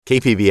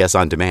KPBS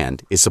On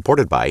Demand is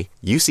supported by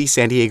UC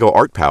San Diego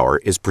Art Power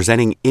is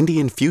presenting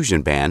Indian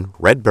fusion band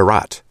Red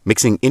Bharat,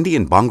 mixing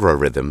Indian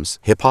Bhangra rhythms,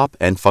 hip-hop,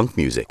 and funk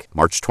music,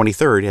 March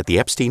 23rd at the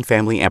Epstein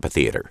Family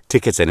Amphitheater.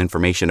 Tickets and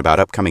information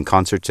about upcoming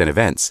concerts and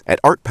events at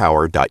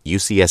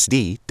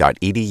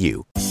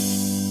artpower.ucsd.edu.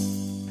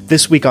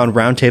 This week on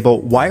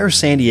Roundtable, why are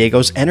San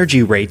Diego's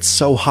energy rates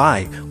so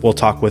high? We'll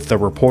talk with the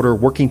reporter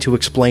working to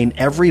explain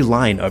every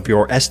line of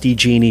your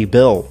SDG&E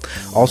bill.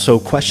 Also,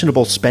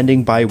 questionable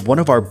spending by one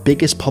of our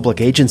biggest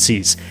public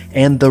agencies,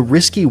 and the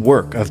risky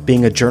work of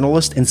being a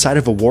journalist inside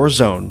of a war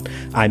zone.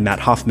 I'm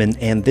Matt Hoffman,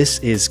 and this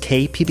is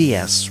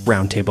KPBS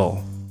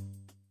Roundtable.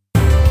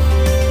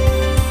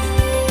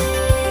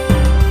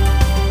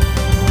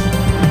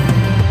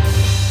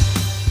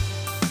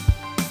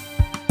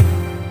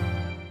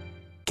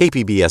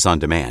 KPBS On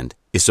Demand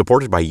is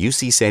supported by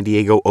UC San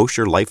Diego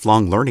Osher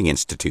Lifelong Learning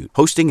Institute,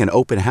 hosting an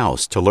open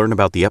house to learn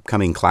about the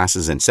upcoming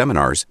classes and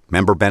seminars,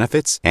 member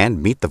benefits,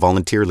 and meet the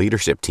volunteer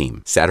leadership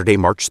team. Saturday,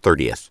 March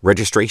 30th.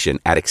 Registration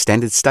at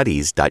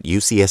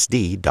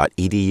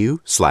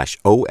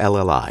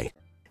extendedstudies.ucsd.edu/OLLI.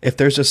 If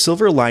there's a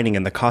silver lining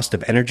in the cost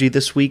of energy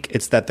this week,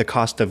 it's that the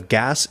cost of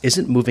gas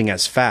isn't moving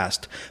as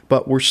fast,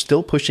 but we're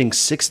still pushing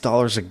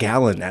 $6 a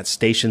gallon at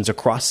stations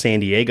across San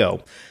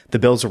Diego. The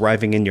bills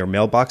arriving in your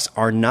mailbox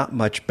are not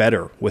much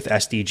better, with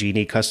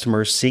SDG&E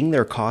customers seeing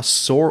their costs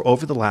soar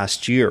over the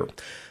last year.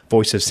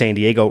 Voice of San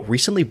Diego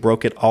recently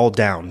broke it all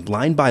down,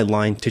 line by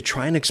line, to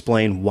try and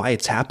explain why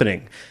it's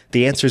happening.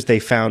 The answers they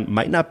found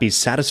might not be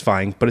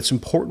satisfying, but it's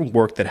important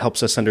work that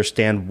helps us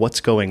understand what's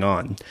going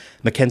on.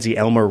 Mackenzie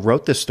Elmer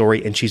wrote this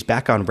story, and she's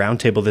back on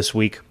Roundtable this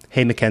week.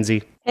 Hey,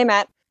 Mackenzie. Hey,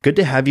 Matt. Good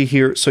to have you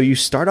here. So you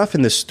start off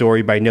in this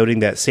story by noting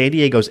that San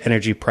Diego's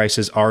energy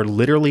prices are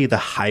literally the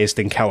highest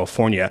in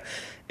California.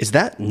 Is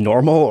that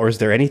normal, or is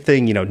there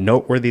anything,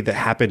 noteworthy that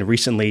happened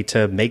recently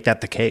to make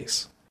that the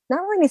case?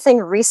 Not really anything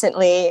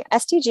recently.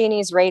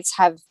 SDG&E's rates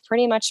have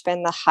pretty much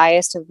been the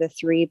highest of the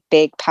three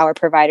big power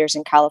providers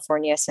in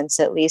California since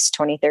at least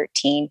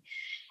 2013.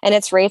 And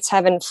its rates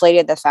have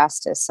inflated the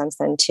fastest since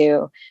then,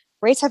 too.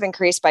 Rates have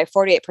increased by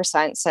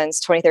 48% since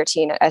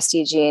 2013 at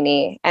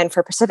SDG&E. And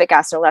for Pacific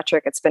Gas and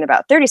Electric, it's been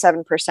about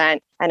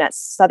 37%. And at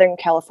Southern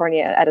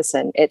California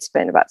Edison, it's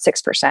been about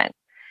 6%.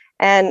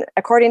 And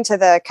according to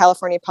the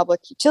California Public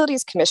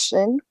Utilities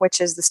Commission,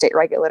 which is the state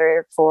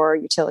regulator for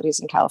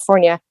utilities in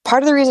California,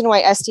 part of the reason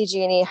why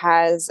SDG&E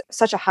has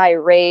such a high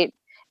rate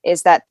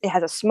is that it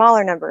has a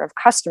smaller number of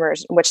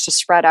customers in which to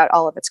spread out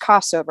all of its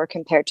costs over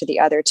compared to the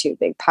other two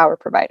big power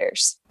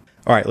providers.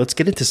 All right, let's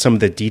get into some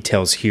of the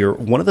details here.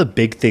 One of the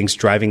big things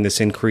driving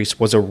this increase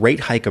was a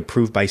rate hike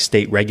approved by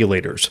state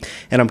regulators.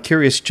 And I'm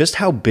curious, just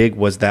how big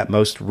was that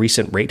most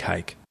recent rate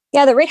hike?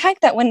 Yeah, the rate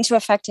hike that went into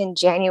effect in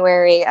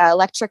January,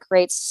 electric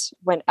rates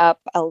went up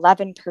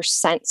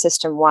 11%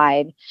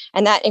 system-wide,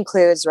 and that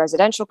includes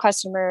residential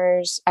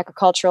customers,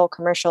 agricultural,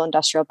 commercial,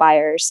 industrial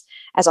buyers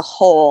as a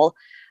whole.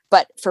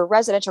 But for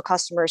residential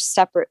customers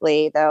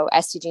separately, though,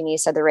 SDG&E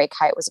said the rate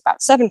hike was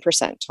about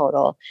 7%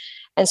 total.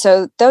 And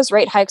so those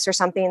rate hikes are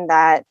something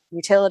that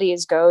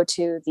utilities go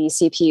to the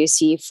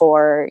CPUC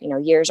for,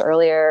 years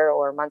earlier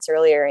or months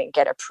earlier and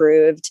get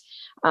approved.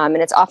 And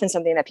it's often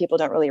something that people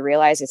don't really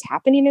realize is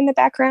happening in the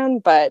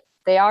background, but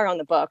they are on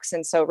the books.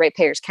 And so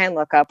ratepayers can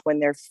look up when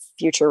their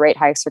future rate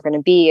hikes are going to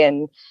be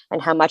and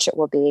how much it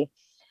will be.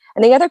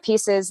 And the other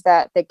piece is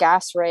that the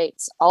gas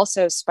rates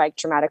also spiked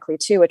dramatically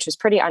too, which was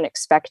pretty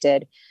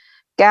unexpected.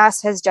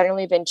 Gas has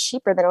generally been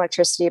cheaper than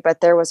electricity,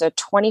 but there was a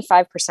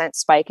 25%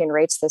 spike in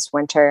rates this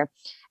winter.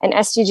 And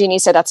SDG&E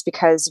said that's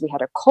because we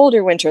had a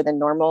colder winter than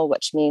normal,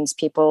 which means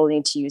people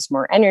need to use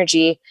more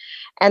energy.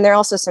 And there are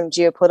also some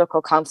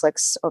geopolitical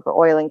conflicts over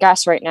oil and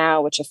gas right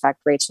now, which affect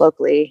rates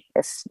locally,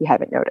 if you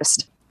haven't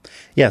noticed.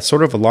 Yeah,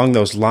 sort of along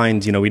those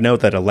lines, we know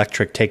that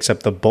electric takes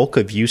up the bulk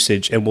of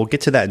usage, and we'll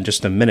get to that in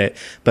just a minute,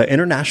 but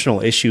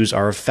international issues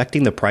are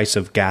affecting the price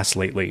of gas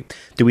lately.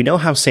 Do we know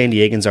how San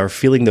Diegans are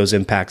feeling those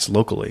impacts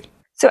locally?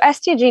 So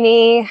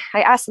SDG&E,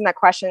 I asked them that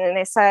question, and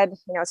they said,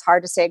 it's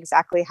hard to say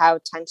exactly how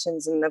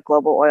tensions in the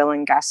global oil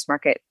and gas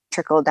market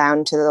trickle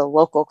down to the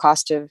local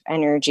cost of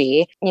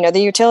energy. The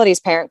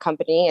utility's parent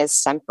company is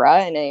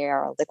Sempra, and they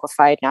are a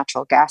liquefied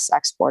natural gas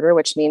exporter,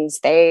 which means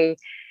they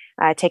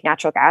take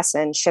natural gas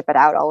and ship it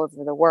out all over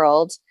the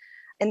world.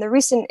 And the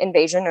recent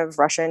invasion of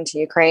Russia into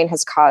Ukraine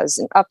has caused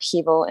an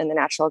upheaval in the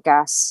natural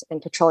gas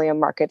and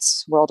petroleum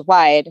markets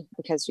worldwide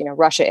because,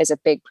 Russia is a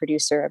big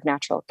producer of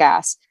natural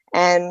gas.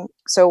 And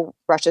so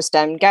Russia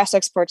stemmed gas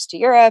exports to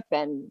Europe,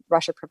 and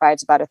Russia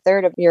provides about a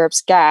third of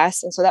Europe's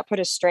gas. And so that put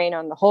a strain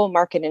on the whole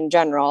market in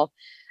general.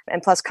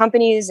 And plus,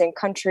 companies and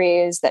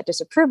countries that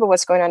disapprove of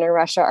what's going on in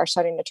Russia are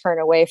starting to turn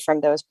away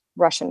from those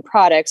Russian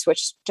products,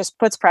 which just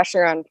puts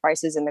pressure on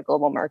prices in the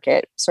global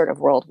market sort of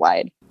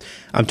worldwide.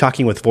 I'm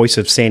talking with Voice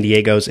of San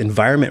Diego's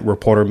environment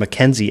reporter,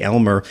 Mackenzie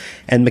Elmer.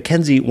 And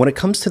Mackenzie, when it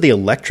comes to the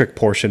electric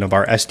portion of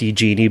our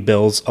SDG&E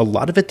bills, a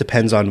lot of it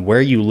depends on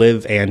where you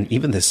live and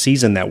even the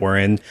season that we're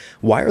in.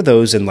 Why are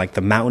those in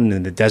the mountain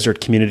and the desert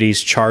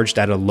communities charged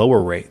at a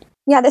lower rate?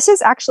 Yeah, this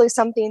is actually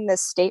something the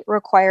state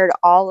required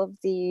all of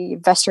the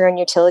investor-owned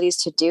utilities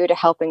to do to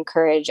help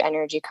encourage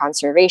energy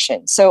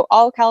conservation. So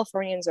all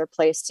Californians are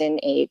placed in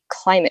a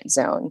climate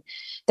zone.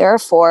 There are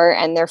four,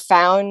 and they're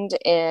found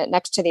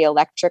next to the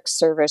electric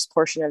service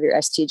portion of your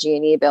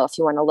SDG&E bill if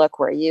you want to look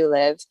where you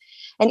live.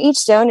 And each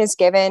zone is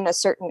given a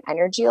certain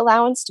energy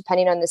allowance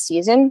depending on the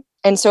season.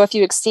 And so if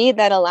you exceed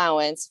that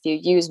allowance, if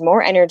you use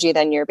more energy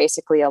than you're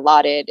basically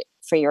allotted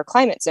for your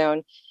climate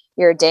zone,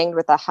 you're dinged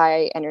with a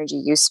high energy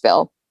use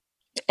bill.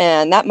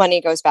 And that money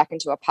goes back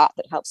into a pot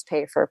that helps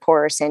pay for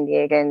poorer San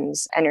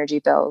Diegans' energy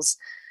bills.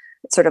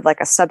 It's sort of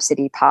like a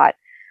subsidy pot.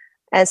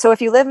 And so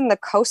if you live in the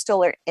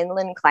coastal or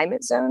inland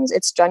climate zones,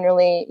 it's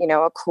generally,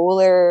 a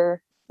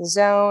cooler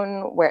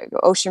zone where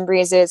ocean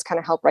breezes kind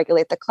of help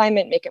regulate the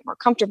climate, make it more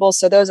comfortable.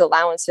 So those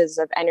allowances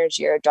of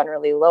energy are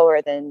generally lower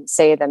than,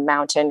 say, the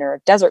mountain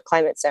or desert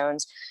climate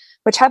zones,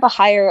 which have a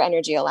higher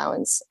energy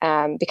allowance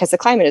because the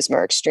climate is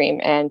more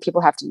extreme and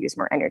people have to use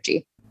more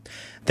energy.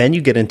 Then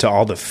you get into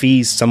all the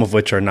fees, some of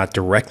which are not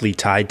directly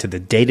tied to the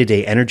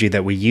day-to-day energy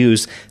that we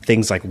use,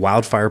 things like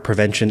wildfire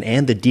prevention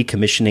and the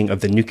decommissioning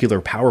of the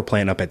nuclear power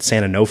plant up at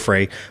San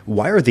Onofre.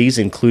 Why are these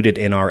included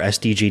in our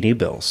SDG&E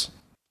bills?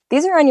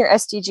 These are on your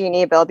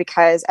SDG&E bill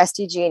because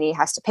SDG&E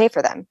has to pay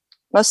for them.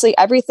 Mostly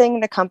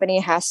everything the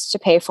company has to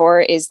pay for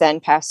is then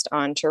passed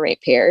on to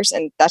ratepayers,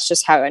 and that's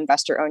just how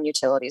investor-owned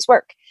utilities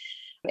work.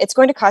 It's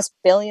going to cost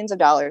billions of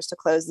dollars to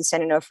close the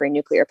San Onofre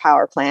nuclear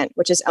power plant,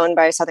 which is owned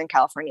by Southern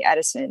California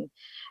Edison.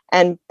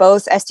 And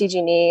both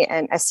SDG&E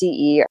and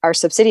SCE are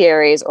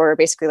subsidiaries, or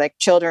basically like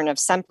children of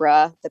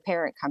Sempra, the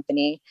parent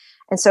company.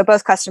 And so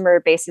both customer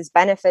bases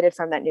benefited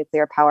from that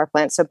nuclear power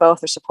plant. So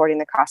both are supporting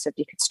the cost of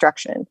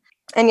deconstruction.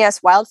 And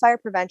yes, wildfire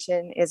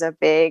prevention is a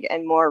big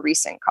and more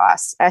recent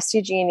cost.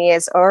 SDG&E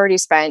has already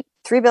spent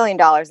 $3 billion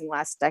in the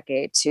last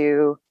decade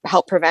to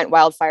help prevent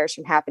wildfires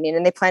from happening.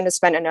 And they plan to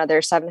spend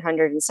another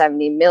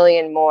 $770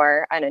 million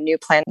more on a new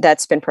plan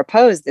that's been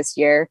proposed this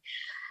year.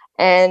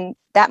 And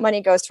that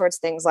money goes towards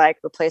things like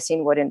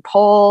replacing wooden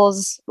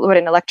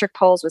electric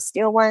poles with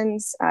steel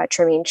ones,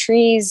 trimming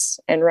trees,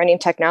 and running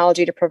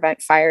technology to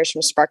prevent fires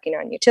from sparking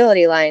on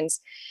utility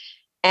lines.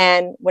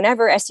 And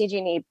whenever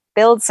SDG&E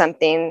builds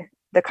something,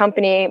 the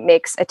company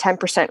makes a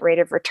 10% rate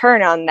of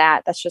return on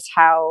that. That's just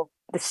how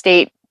the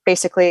state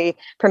basically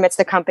permits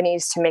the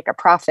companies to make a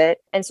profit.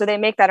 And so they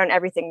make that on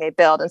everything they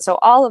build. And so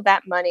all of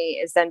that money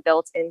is then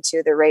built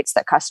into the rates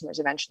that customers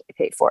eventually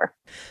pay for.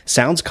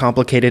 Sounds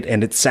complicated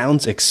and it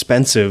sounds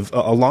expensive.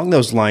 Along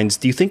those lines,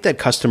 do you think that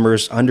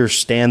customers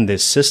understand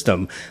this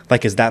system?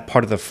 Like, is that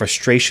part of the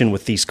frustration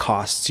with these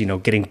costs,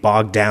 getting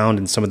bogged down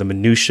in some of the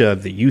minutia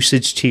of the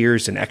usage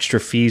tiers and extra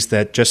fees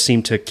that just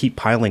seem to keep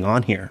piling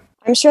on here?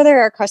 I'm sure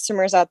there are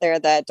customers out there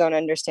that don't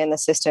understand the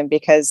system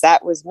because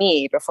that was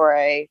me before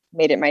I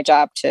made it my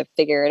job to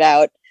figure it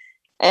out.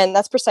 And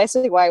that's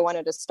precisely why I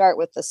wanted to start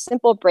with a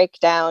simple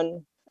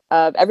breakdown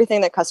of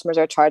everything that customers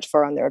are charged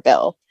for on their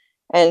bill.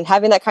 And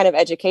having that kind of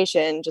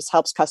education just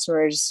helps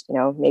customers,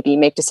 maybe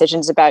make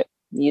decisions about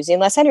using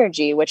less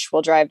energy, which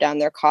will drive down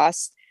their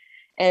costs,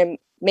 and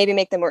maybe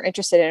make them more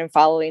interested in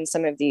following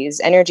some of these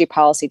energy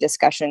policy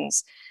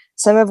discussions,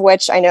 some of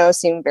which I know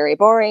seem very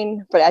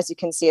boring, but as you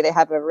can see, they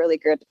have a really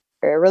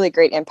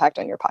great impact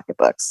on your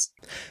pocketbooks.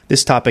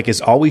 This topic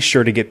is always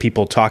sure to get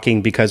people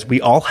talking because we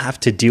all have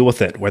to deal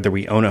with it, whether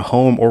we own a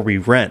home or we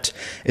rent.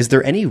 Is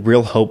there any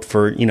real hope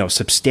for,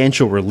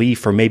 substantial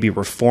relief or maybe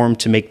reform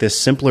to make this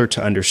simpler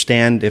to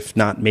understand, if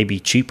not maybe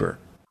cheaper?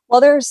 Well,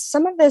 there's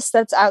some of this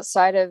that's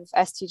outside of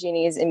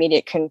SDG&E's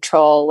immediate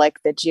control,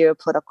 like the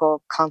geopolitical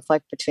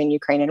conflict between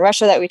Ukraine and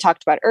Russia that we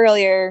talked about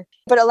earlier.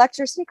 But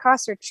electricity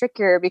costs are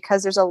trickier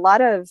because there's a lot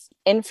of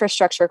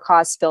infrastructure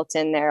costs built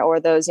in there,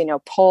 or those,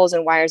 poles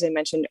and wires I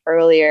mentioned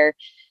earlier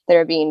that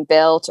are being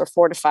built or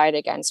fortified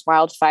against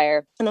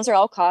wildfire. And those are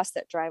all costs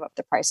that drive up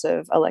the price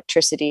of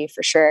electricity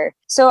for sure.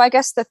 So I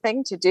guess the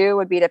thing to do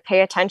would be to pay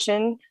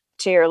attention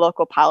to your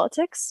local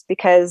politics,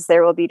 because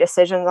there will be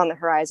decisions on the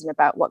horizon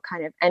about what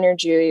kind of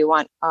energy you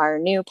want our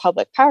new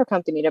public power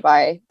company to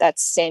buy.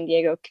 That's San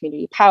Diego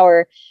Community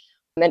Power,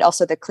 and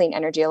also the Clean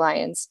Energy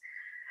Alliance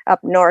up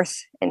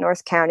north in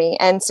North County.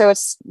 And so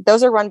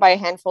those are run by a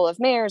handful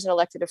of mayors and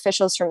elected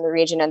officials from the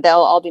region, and they'll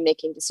all be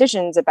making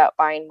decisions about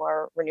buying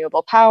more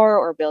renewable power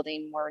or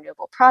building more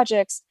renewable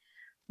projects,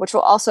 which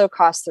will also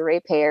cost the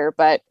ratepayer,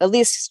 but at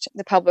least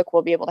the public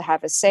will be able to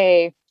have a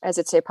say, as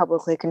it's a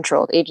publicly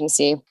controlled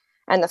agency.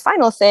 And the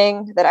final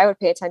thing that I would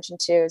pay attention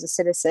to as a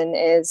citizen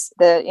is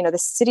the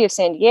city of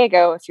San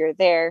Diego. If you're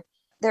there,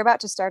 they're about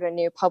to start a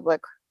new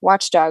public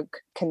watchdog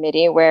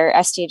committee where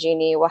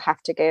SDG&E will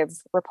have to give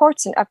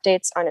reports and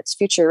updates on its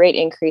future rate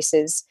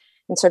increases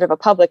in sort of a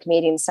public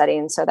meeting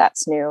setting. So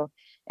that's new,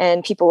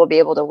 and people will be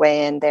able to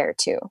weigh in there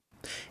too.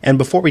 And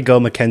before we go,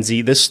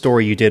 Mackenzie, this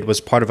story you did was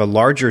part of a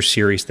larger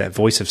series that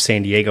Voice of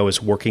San Diego is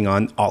working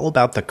on, all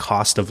about the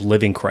cost of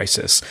living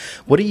crisis.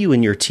 What do you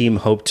and your team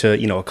hope to,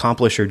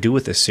 accomplish or do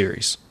with this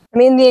series? I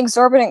mean, the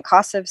exorbitant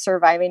cost of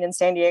surviving in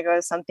San Diego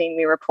is something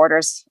we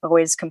reporters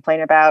always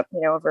complain about,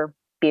 over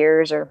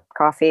beers or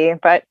coffee.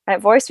 But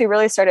at Voice, we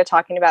really started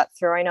talking about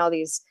throwing all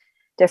these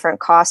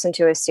different costs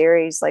into a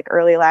series, like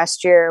early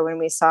last year when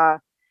we saw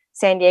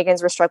San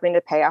Diegans were struggling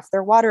to pay off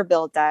their water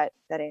bill debt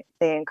that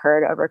they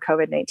incurred over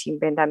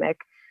COVID-19 pandemic.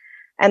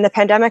 And the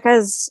pandemic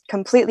has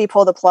completely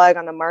pulled the plug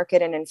on the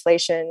market, and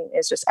inflation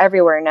is just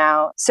everywhere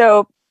now.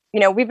 So,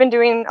 we've been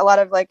doing a lot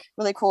of like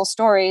really cool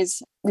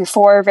stories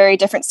before. Very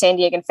different San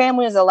Diegan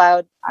families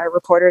allowed our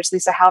reporters,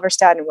 Lisa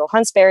Halverstad and Will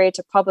Huntsberry,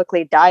 to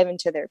publicly dive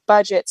into their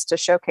budgets to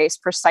showcase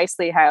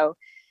precisely how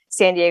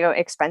San Diego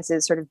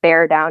expenses sort of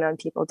bear down on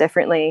people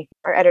differently.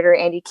 Our editor,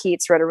 Andy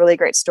Keats, wrote a really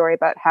great story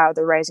about how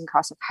the rising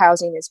cost of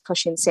housing is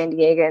pushing San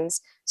Diegans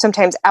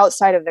sometimes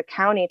outside of the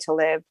county to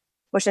live,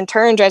 which in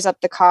turn drives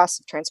up the cost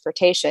of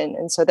transportation.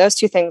 And so those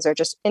two things are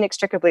just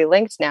inextricably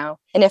linked now.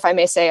 And if I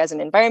may say, as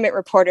an environment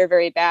reporter,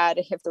 very bad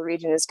if the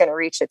region is going to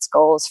reach its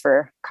goals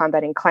for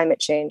combating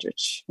climate change,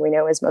 which we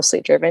know is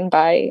mostly driven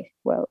by,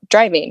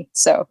 driving.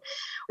 So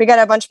we got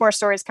a bunch more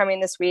stories coming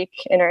this week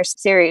in our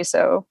series,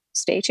 so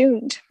stay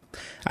tuned.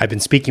 I've been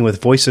speaking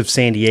with Voice of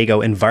San Diego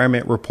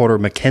environment reporter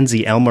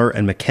Mackenzie Elmer.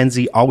 And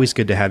Mackenzie, always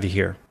good to have you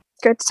here.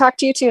 Good to talk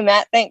to you too,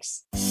 Matt.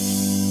 Thanks.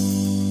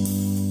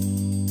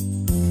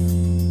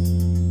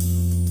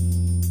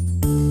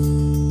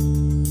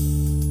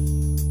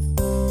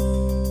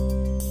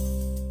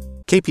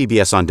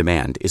 KPBS On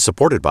Demand is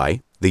supported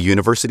by the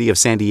University of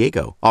San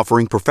Diego,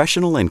 offering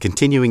professional and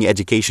continuing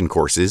education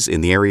courses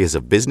in the areas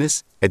of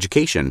business,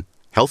 education,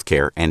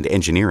 healthcare, and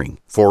engineering.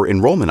 For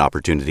enrollment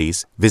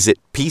opportunities, visit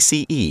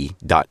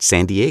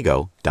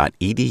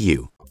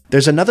pce.sandiego.edu.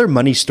 There's another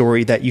money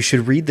story that you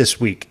should read this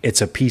week.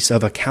 It's a piece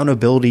of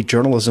accountability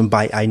journalism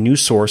by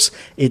iNewsSource.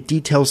 It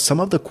details some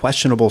of the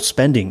questionable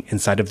spending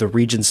inside of the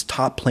region's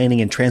top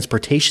planning and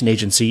transportation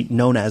agency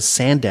known as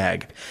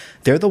SANDAG.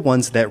 They're the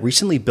ones that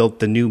recently built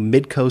the new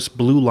Midcoast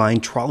Blue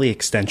Line trolley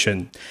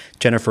extension.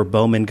 Jennifer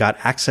Bowman got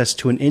access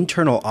to an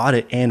internal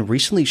audit and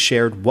recently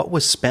shared what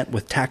was spent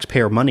with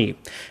taxpayer money.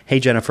 Hey,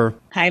 Jennifer.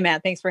 Hi,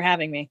 Matt. Thanks for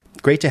having me.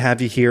 Great to have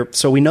you here.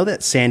 So we know that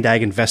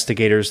SANDAG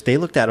investigators, they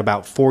looked at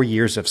about 4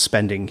 years of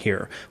spending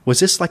here. Was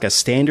this like a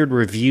standard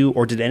review,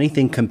 or did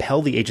anything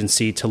compel the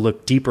agency to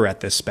look deeper at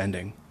this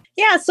spending?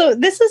 Yeah, so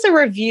this is a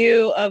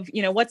review of,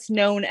 what's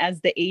known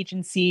as the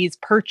agency's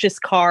purchase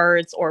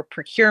cards or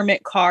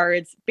procurement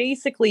cards,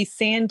 basically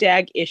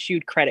SANDAG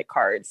issued credit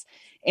cards.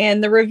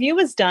 And the review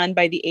was done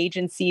by the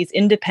agency's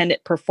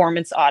independent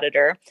performance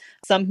auditor.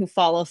 Some who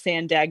follow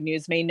SANDAG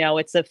news may know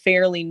it's a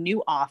fairly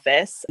new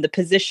office. The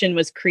position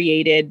was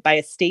created by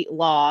a state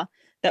law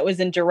that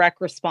was in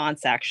direct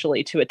response,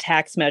 actually, to a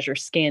tax measure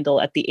scandal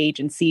at the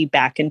agency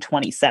back in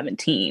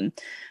 2017.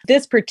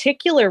 This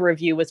particular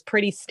review was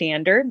pretty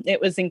standard.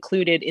 It was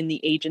included in the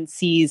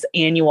agency's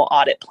annual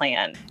audit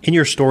plan. In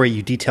your story,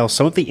 you detail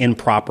some of the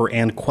improper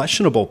and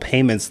questionable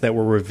payments that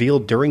were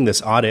revealed during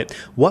this audit.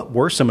 What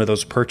were some of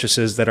those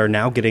purchases that are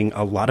now getting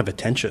a lot of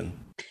attention?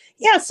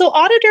 Yeah, so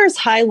auditors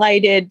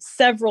highlighted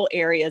several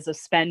areas of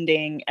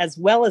spending as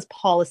well as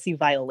policy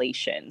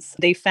violations.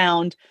 They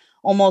found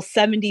almost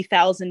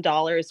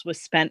 $70,000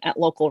 was spent at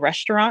local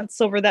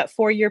restaurants over that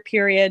 4-year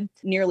period,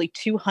 nearly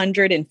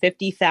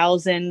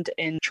 $250,000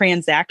 in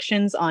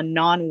transactions on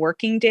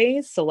non-working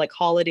days, so like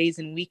holidays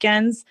and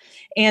weekends.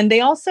 And they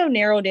also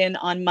narrowed in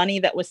on money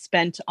that was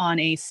spent on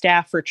a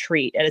staff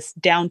retreat at a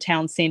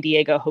downtown San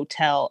Diego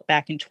hotel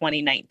back in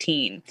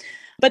 2019.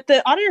 But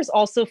the auditors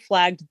also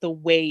flagged the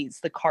ways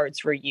the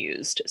cards were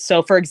used.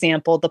 So, for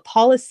example, the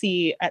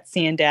policy at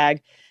SANDAG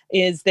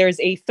is there's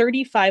a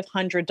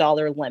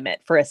 $3,500 limit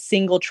for a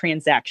single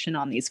transaction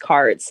on these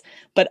cards.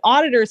 But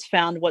auditors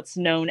found what's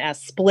known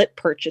as split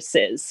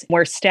purchases,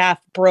 where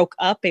staff broke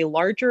up a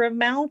larger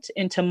amount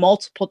into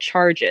multiple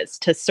charges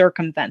to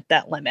circumvent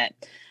that limit.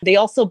 They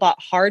also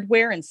bought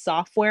hardware and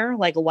software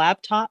like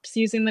laptops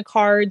using the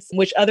cards,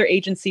 which other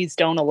agencies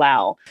don't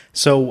allow.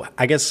 So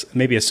I guess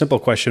maybe a simple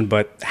question,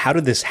 but how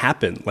did this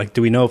happen? Like,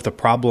 do we know if the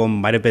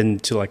problem might have been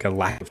to like a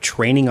lack of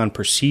training on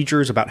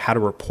procedures about how to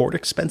report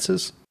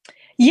expenses?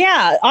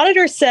 Yeah,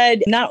 auditors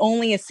said not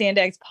only is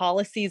SANDAG's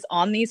policies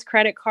on these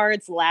credit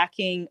cards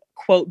lacking,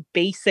 quote,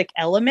 basic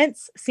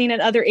elements seen at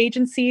other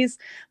agencies,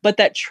 but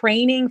that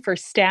training for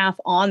staff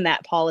on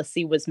that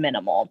policy was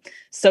minimal.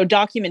 So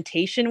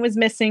documentation was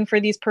missing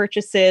for these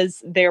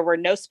purchases. There were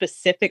no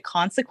specific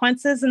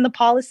consequences in the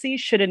policy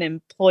should an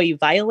employee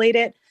violate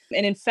it.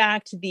 And in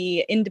fact,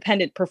 the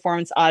independent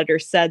performance auditor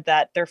said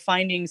that their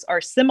findings are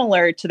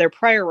similar to their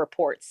prior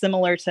reports,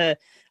 similar to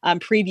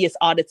previous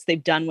audits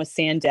they've done with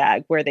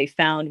SANDAG, where they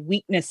found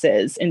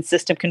weaknesses in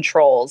system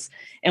controls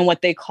and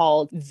what they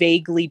called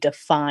vaguely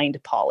defined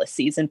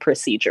policies and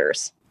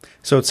procedures.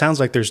 So it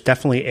sounds like there's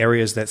definitely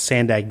areas that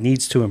SANDAG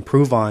needs to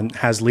improve on.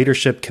 Has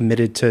leadership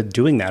committed to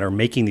doing that or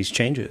making these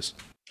changes?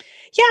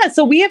 Yeah,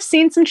 so we have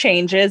seen some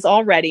changes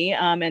already,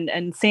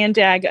 and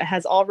SANDAG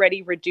has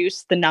already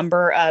reduced the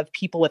number of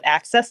people with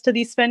access to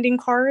these spending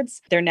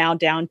cards. They're now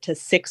down to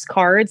 6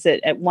 cards.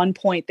 At one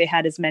point, they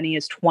had as many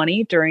as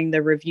 20 during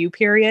the review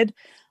period.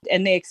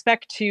 And they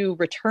expect to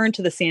return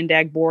to the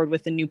Sandag board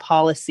with a new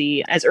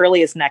policy as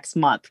early as next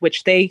month,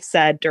 which they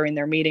said during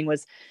their meeting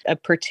was a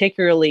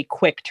particularly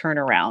quick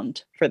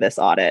turnaround for this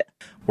audit.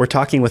 We're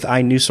talking with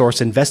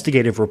iNewsSource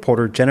investigative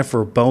reporter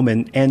Jennifer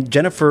Bowman. And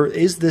Jennifer,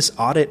 is this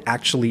audit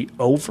actually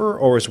over,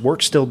 or is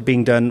work still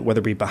being done,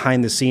 whether it be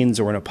behind the scenes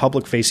or in a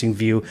public-facing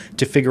view,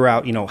 to figure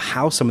out,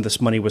 how some of this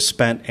money was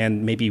spent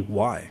and maybe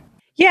why?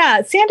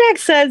 Yeah, Sandag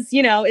says,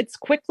 it's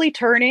quickly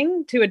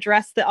turning to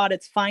address the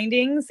audit's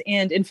findings.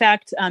 And in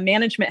fact,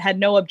 management had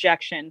no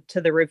objection to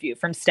the review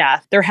from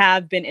staff. There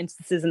have been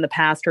instances in the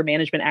past where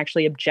management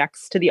actually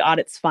objects to the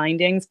audit's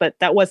findings, but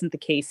that wasn't the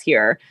case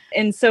here.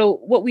 And so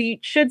what we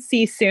should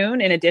see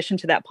soon, in addition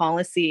to that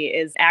policy,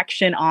 is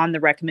action on the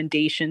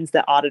recommendations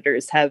that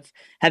auditors have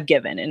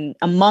given. And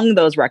among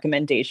those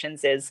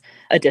recommendations is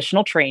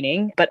additional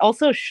training, but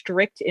also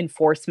strict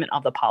enforcement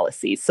of the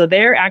policy. So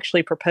they're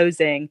actually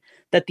proposing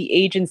that the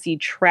agency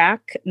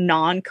track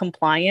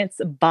non-compliance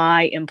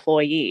by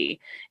employee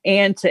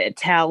and to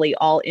tally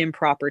all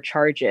improper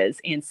charges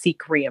and seek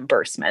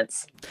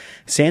reimbursements.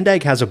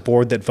 Sandag has a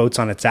board that votes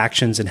on its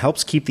actions and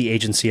helps keep the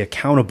agency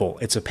accountable.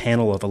 It's a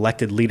panel of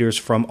elected leaders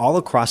from all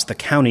across the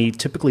county,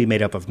 typically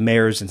made up of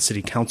mayors and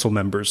city council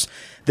members.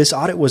 This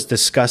audit was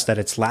discussed at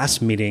its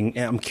last meeting.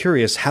 I'm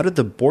curious, how did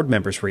the board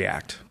members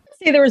react?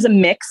 There was a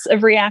mix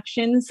of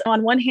reactions.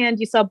 On one hand,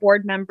 you saw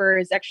board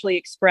members actually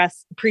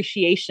express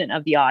appreciation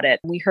of the audit.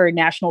 We heard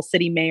National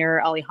City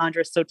Mayor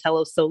Alejandra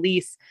Sotelo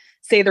Solis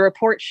say the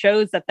report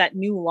shows that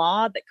new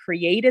law that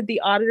created the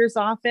auditor's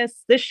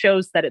office, this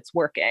shows that it's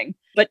working.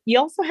 But you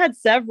also had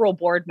several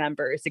board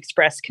members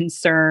express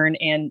concern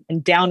and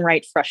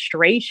downright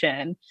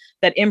frustration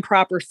that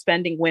improper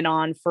spending went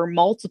on for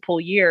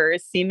multiple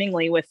years,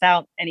 seemingly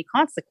without any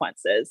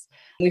consequences.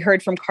 We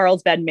heard from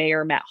Carlsbad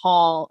Mayor Matt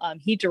Hall.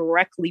 He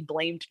directly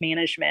blamed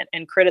management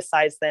and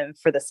criticized them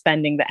for the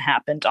spending that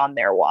happened on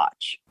their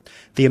watch.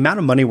 The amount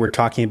of money we're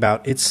talking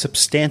about, it's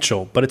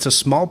substantial, but it's a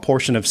small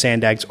portion of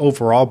Sandag's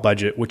overall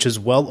budget, which is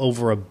well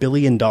over $1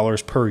 billion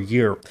per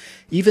year.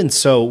 Even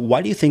so,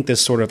 why do you think this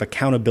sort of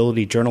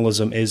accountability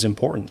journalism is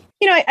important?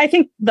 I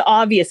think the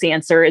obvious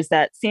answer is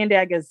that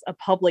Sandag is a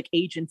public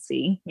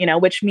agency,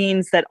 which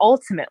means that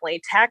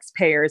ultimately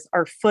taxpayers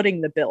are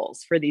footing the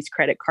bills for these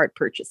credit card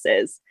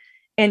purchases.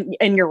 And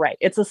you're right,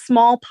 it's a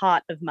small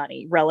pot of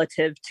money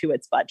relative to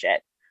its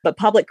budget. But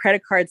public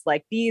credit cards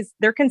like these,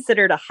 they're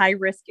considered a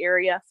high-risk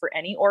area for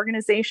any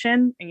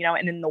organization,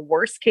 and in the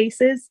worst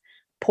cases,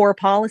 poor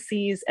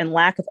policies and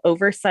lack of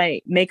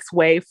oversight makes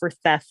way for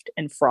theft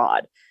and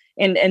fraud.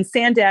 And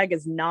Sandag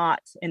is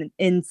not an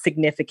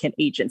insignificant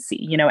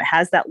agency. It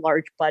has that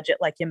large budget,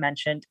 like you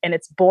mentioned, and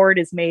its board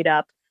is made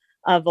up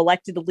of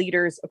elected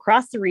leaders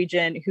across the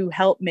region who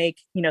help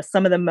make,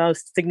 some of the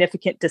most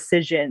significant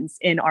decisions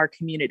in our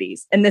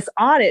communities. And this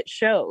audit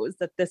shows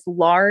that this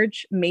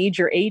large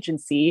major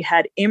agency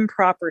had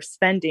improper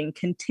spending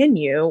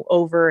continue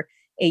over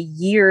a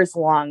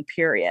years-long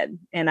period.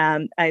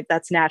 And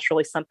that's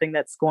naturally something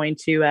that's going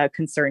to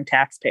concern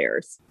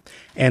taxpayers.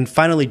 And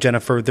finally,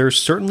 Jennifer, there's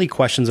certainly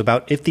questions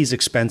about if these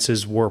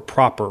expenses were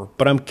proper,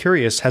 but I'm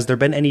curious, has there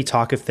been any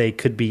talk if they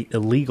could be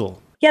illegal?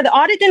 Yeah, the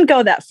audit didn't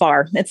go that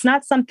far. It's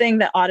not something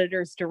that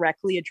auditors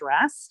directly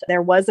addressed.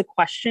 There was a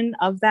question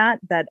of that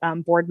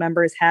board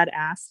members had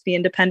asked the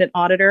independent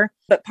auditor.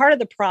 But part of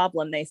the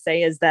problem, they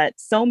say, is that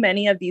so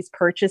many of these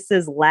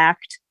purchases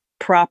lacked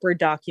proper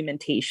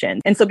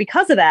documentation. And so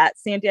because of that,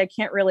 Sandag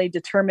can't really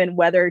determine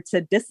whether to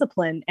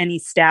discipline any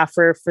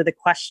staffer for the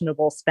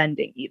questionable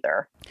spending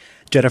either.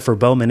 Jennifer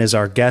Bowman is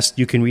our guest.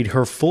 You can read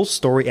her full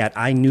story at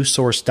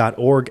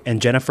inewssource.org. And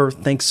Jennifer,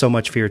 thanks so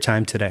much for your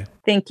time today.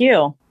 Thank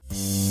you.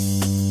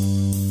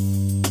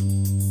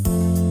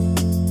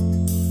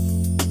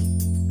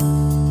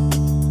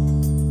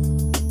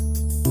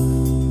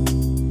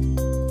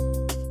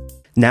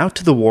 Now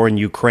to the war in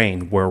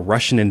Ukraine, where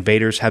Russian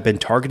invaders have been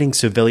targeting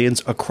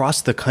civilians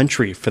across the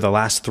country for the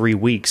last 3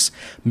 weeks.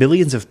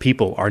 Millions of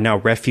people are now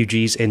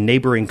refugees in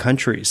neighboring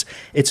countries.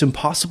 It's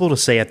impossible to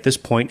say at this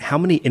point how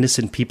many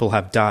innocent people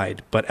have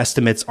died, but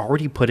estimates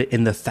already put it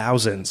in the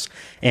thousands.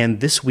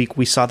 And this week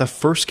we saw the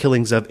first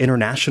killings of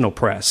international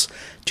press.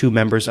 2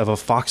 members of a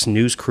Fox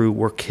News crew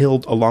were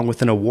killed along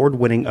with an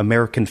award-winning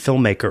American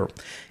filmmaker.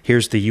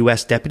 Here's the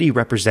U.S. Deputy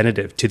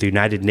Representative to the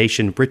United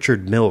Nations,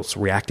 Richard Mills,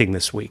 reacting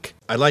this week.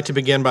 I'd like to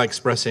begin by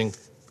expressing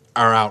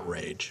our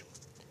outrage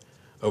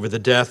over the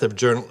death of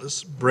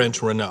journalist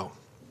Brent Renaud,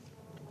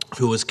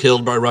 who was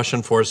killed by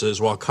Russian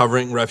forces while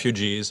covering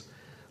refugees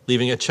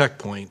leaving a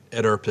checkpoint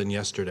at Irpin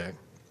yesterday.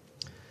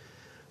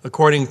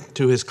 According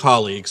to his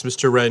colleagues,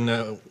 Mr.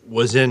 Renaud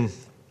was in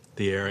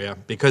the area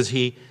because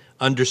he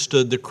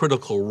understood the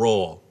critical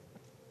role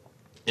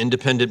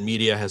independent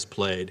media has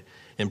played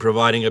in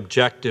providing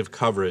objective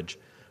coverage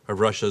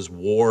of Russia's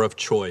war of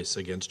choice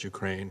against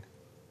Ukraine.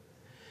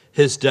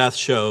 His death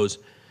shows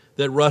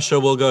that Russia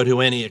will go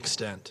to any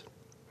extent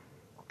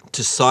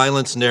to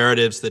silence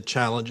narratives that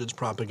challenge its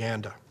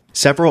propaganda.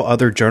 Several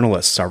other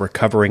journalists are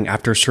recovering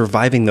after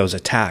surviving those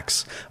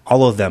attacks.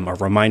 All of them are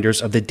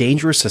reminders of the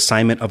dangerous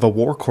assignment of a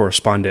war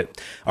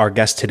correspondent. Our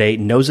guest today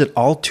knows it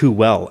all too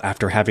well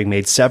after having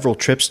made several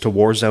trips to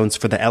war zones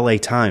for the LA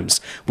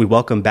Times. We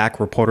welcome back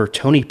reporter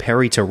Tony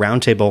Perry to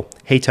Roundtable.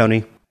 Hey,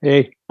 Tony.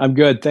 Hey, I'm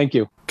good. Thank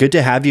you. Good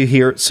to have you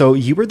here. So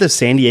you were the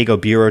San Diego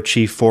bureau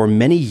chief for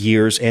many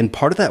years, and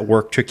part of that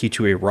work took you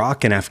to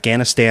Iraq and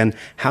Afghanistan.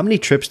 How many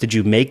trips did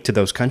you make to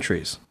those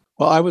countries?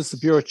 Well, I was the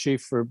bureau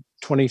chief for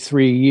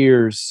 23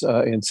 years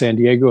in San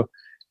Diego,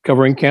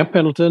 covering Camp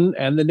Pendleton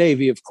and the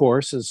Navy, of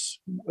course, as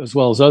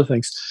well as other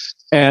things.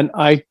 And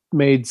I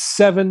made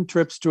 7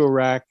 trips to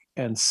Iraq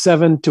and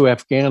 7 to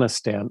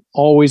Afghanistan,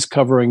 always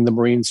covering the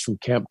Marines from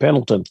Camp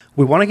Pendleton.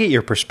 We want to get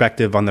your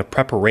perspective on the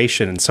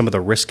preparation and some of the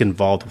risk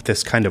involved with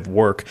this kind of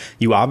work.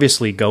 You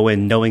obviously go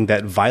in knowing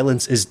that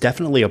violence is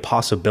definitely a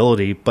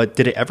possibility, but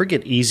did it ever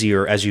get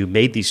easier as you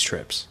made these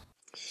trips?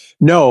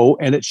 No,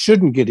 and it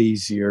shouldn't get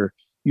easier.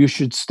 You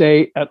should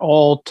stay at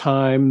all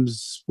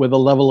times with a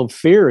level of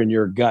fear in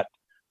your gut,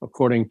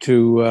 according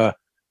to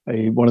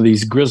one of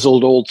these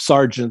grizzled old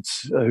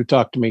sergeants who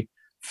talked to me.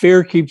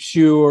 Fear keeps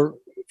you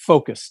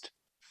focused.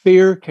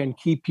 Fear can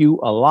keep you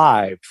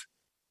alive.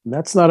 And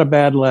that's not a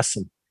bad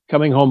lesson.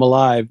 Coming home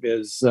alive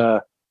is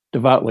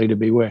devoutly to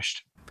be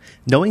wished.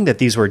 Knowing that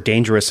these were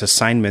dangerous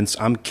assignments,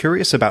 I'm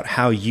curious about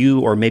how you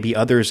or maybe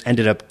others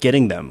ended up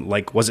getting them.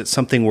 Like, was it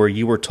something where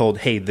you were told,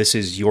 hey, this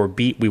is your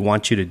beat, we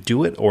want you to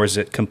do it, or is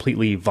it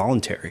completely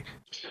voluntary?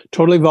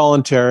 Totally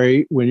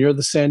voluntary. When you're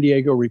the San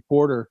Diego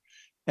reporter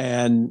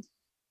and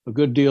a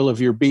good deal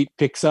of your beat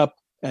picks up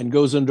and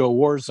goes into a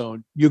war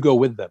zone, you go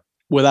with them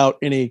without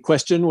any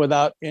question,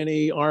 without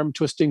any arm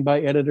twisting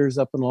by editors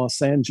up in Los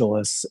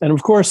Angeles. And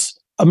of course,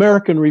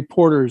 American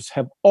reporters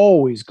have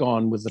always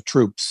gone with the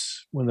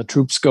troops when the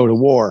troops go to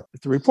war.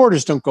 If the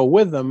reporters don't go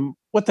with them,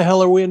 what the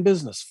hell are we in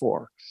business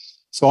for?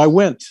 So I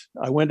went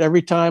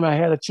every time I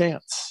had a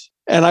chance.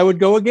 And I would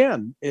go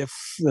again if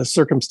the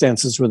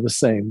circumstances were the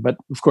same. But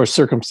of course,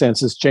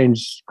 circumstances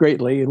changed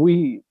greatly. And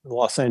we, the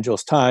Los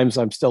Angeles Times,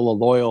 I'm still a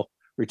loyal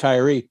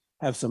retiree,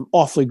 have some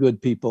awfully good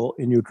people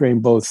in Ukraine,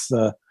 both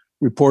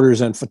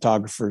reporters and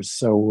photographers.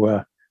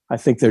 So I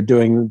think they're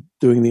doing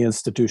the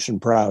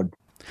institution proud.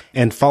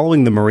 And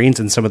following the Marines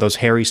in some of those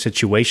hairy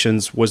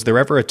situations, was there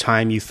ever a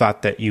time you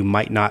thought that you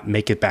might not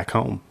make it back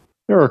home?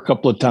 There were a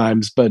couple of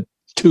times, but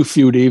too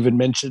few to even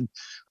mention.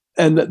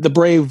 And the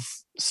brave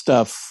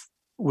stuff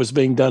was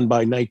being done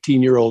by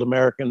 19-year-old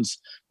Americans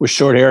with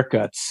short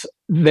haircuts.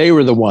 They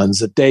were the ones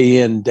that day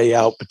in, day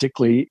out,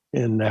 particularly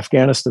in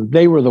Afghanistan,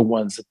 they were the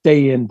ones that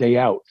day in, day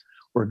out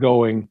were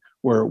going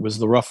where it was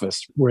the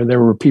roughest, where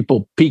there were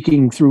people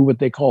peeking through what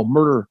they call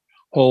murder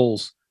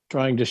holes,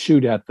 trying to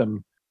shoot at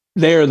them.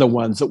 They're the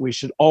ones that we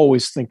should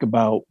always think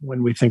about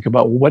when we think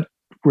about what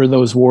were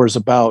those wars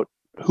about,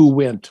 who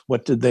went,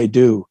 what did they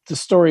do. The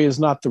story is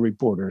not the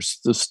reporters.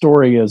 The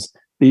story is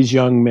these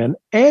young men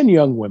and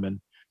young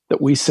women that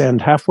we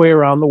send halfway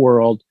around the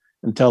world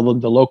and tell them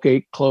to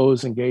locate,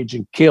 close, engage,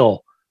 and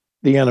kill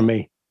the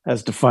enemy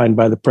as defined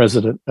by the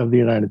President of the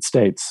United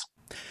States.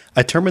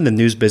 A term in the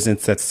news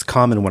business that's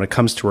common when it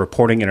comes to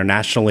reporting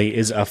internationally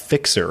is a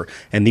fixer,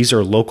 and these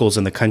are locals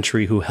in the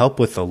country who help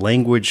with the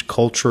language,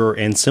 culture,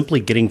 and simply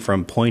getting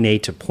from point A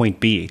to point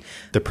B.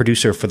 The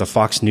producer for the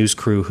Fox News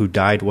crew who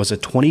died was a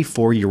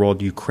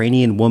 24-year-old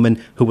Ukrainian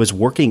woman who was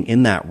working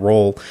in that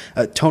role.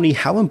 Tony,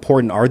 how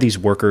important are these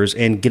workers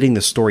in getting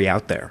the story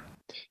out there?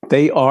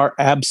 They are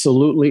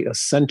absolutely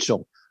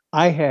essential.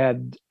 I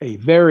had a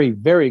very,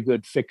 very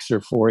good fixer,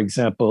 for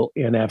example,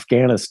 in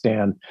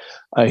Afghanistan.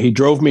 He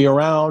drove me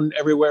around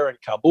everywhere in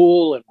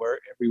Kabul and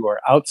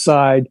everywhere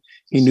outside.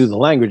 He knew the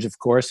language, of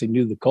course. He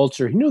knew the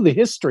culture. He knew the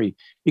history.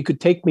 He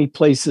could take me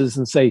places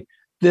and say,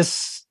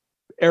 this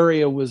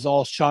area was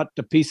all shot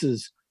to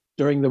pieces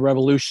during the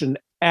revolution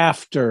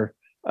after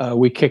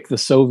we kicked the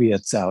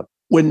Soviets out.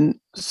 When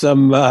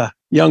some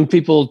young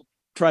people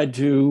tried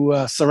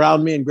to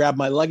surround me and grab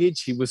my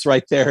luggage, he was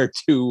right there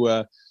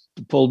to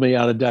pull me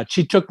out of Dutch.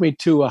 He took me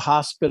to a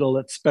hospital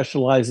that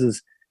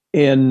specializes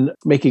in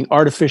making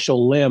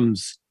artificial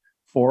limbs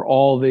for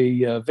all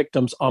the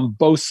victims on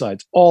both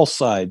sides, all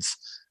sides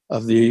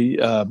of the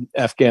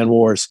Afghan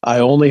wars. I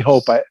only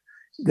hope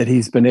that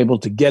he's been able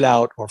to get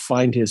out or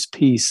find his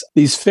peace.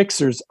 These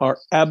fixers are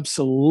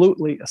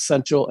absolutely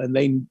essential, and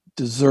they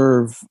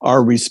deserve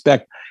our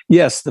respect.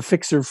 Yes, the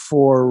fixer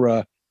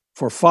for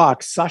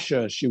Fox,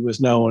 Sasha, she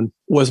was known,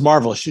 was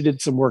marvelous. She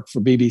did some work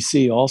for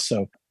BBC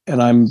also. And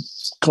I'm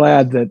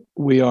glad that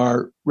we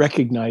are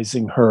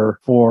recognizing her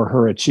for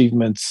her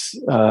achievements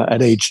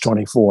at age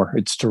 24.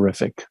 It's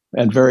terrific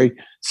and very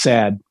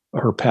sad,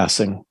 her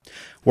passing.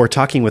 We're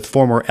talking with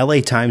former LA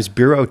Times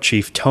bureau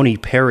chief Tony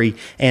Perry.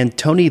 And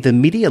Tony, the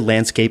media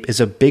landscape is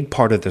a big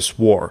part of this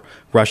war.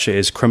 Russia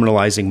is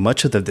criminalizing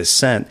much of the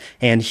dissent,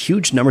 and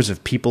huge numbers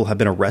of people have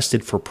been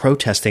arrested for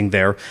protesting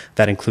there.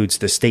 That includes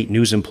the state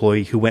news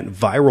employee who went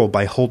viral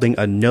by holding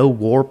a no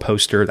war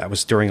poster that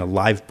was during a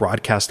live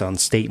broadcast on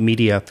state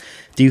media.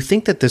 Do you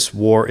think that this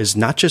war is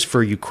not just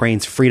for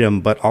Ukraine's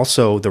freedom, but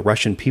also the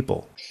Russian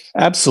people?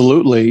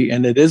 Absolutely.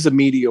 And it is a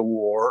media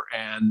war.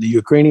 And the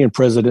Ukrainian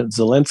President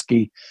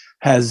Zelensky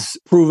has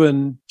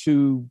proven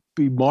to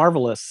be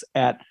marvelous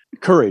at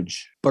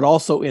courage, but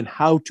also in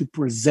how to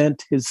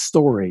present his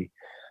story.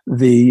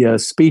 The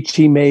speech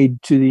he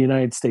made to the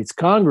United States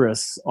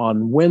Congress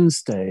on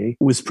Wednesday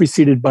was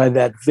preceded by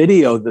that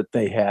video that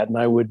they had. And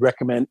I would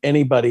recommend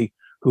anybody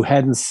who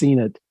hadn't seen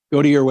it,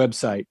 go to your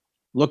website,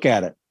 look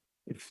at it.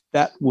 If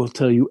that will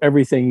tell you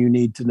everything you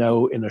need to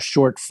know in a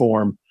short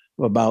form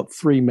of about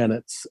 3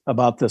 minutes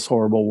about this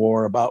horrible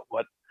war, about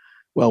what,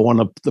 well, one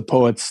of the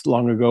poets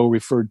long ago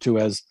referred to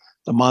as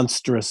the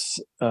monstrous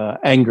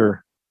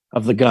anger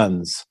of the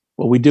guns.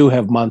 Well, we do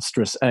have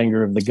monstrous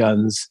anger of the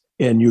guns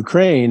in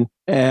Ukraine,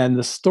 and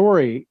the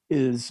story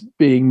is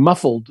being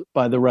muffled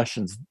by the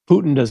Russians.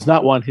 Putin does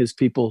not want his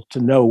people to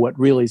know what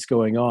really is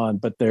going on,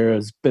 but there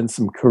has been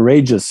some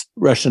courageous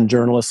Russian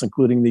journalists,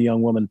 including the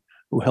young woman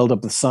who held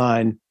up the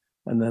sign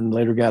and then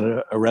later got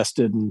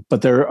arrested.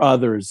 But there are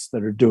others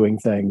that are doing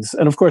things.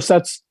 And of course,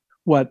 that's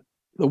what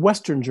the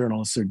Western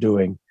journalists are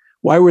doing.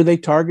 Why were they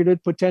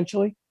targeted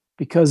potentially?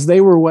 Because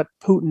they were what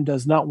Putin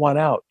does not want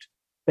out.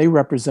 They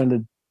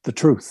represented the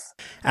truth.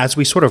 As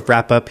we sort of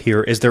wrap up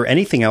here, is there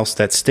anything else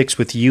that sticks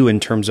with you in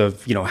terms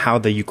of, how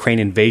the Ukraine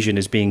invasion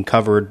is being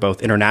covered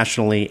both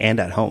internationally and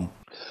at home?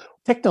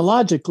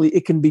 Technologically,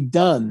 it can be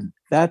done.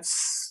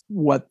 That's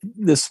what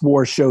this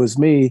war shows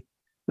me,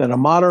 that a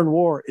modern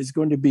war is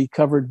going to be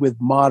covered with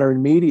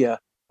modern media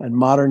and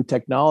modern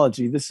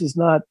technology. This is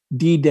not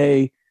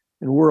D-Day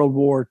in World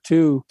War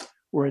II,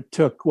 where it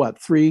took,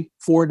 3-4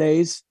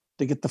 days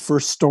to get the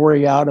first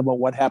story out about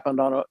what happened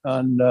on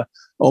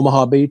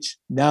Omaha Beach.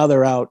 Now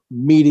they're out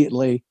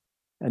immediately,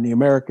 and the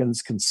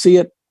Americans can see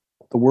it.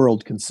 The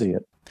world can see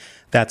it.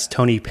 That's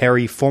Tony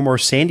Perry, former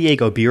San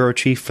Diego bureau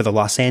chief for the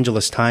Los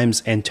Angeles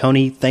Times. And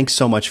Tony, thanks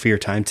so much for your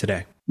time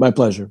today. My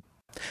pleasure.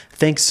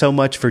 Thanks so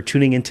much for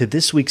tuning into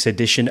this week's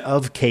edition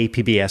of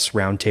KPBS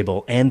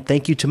Roundtable, and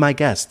thank you to my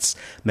guests,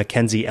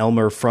 Mackenzie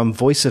Elmer from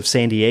Voice of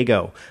San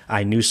Diego,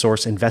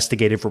 iNewsSource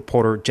investigative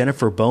reporter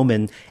Jennifer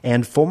Bowman,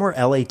 and former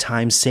LA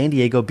Times San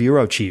Diego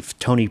bureau chief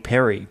Tony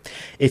Perry.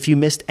 If you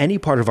missed any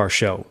part of our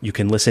show, you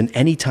can listen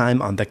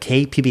anytime on the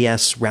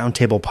KPBS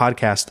Roundtable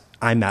podcast.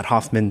 I'm Matt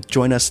Hoffman.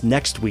 Join us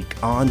next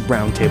week on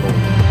Roundtable.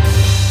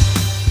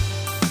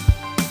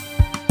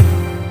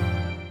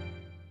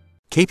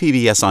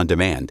 KPBS On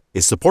Demand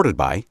is supported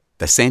by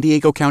the San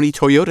Diego County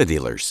Toyota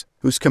dealers,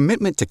 whose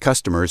commitment to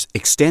customers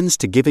extends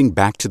to giving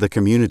back to the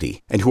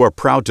community and who are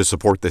proud to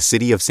support the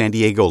City of San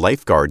Diego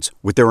lifeguards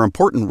with their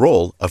important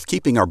role of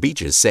keeping our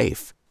beaches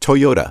safe.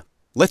 Toyota,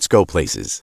 let's go places.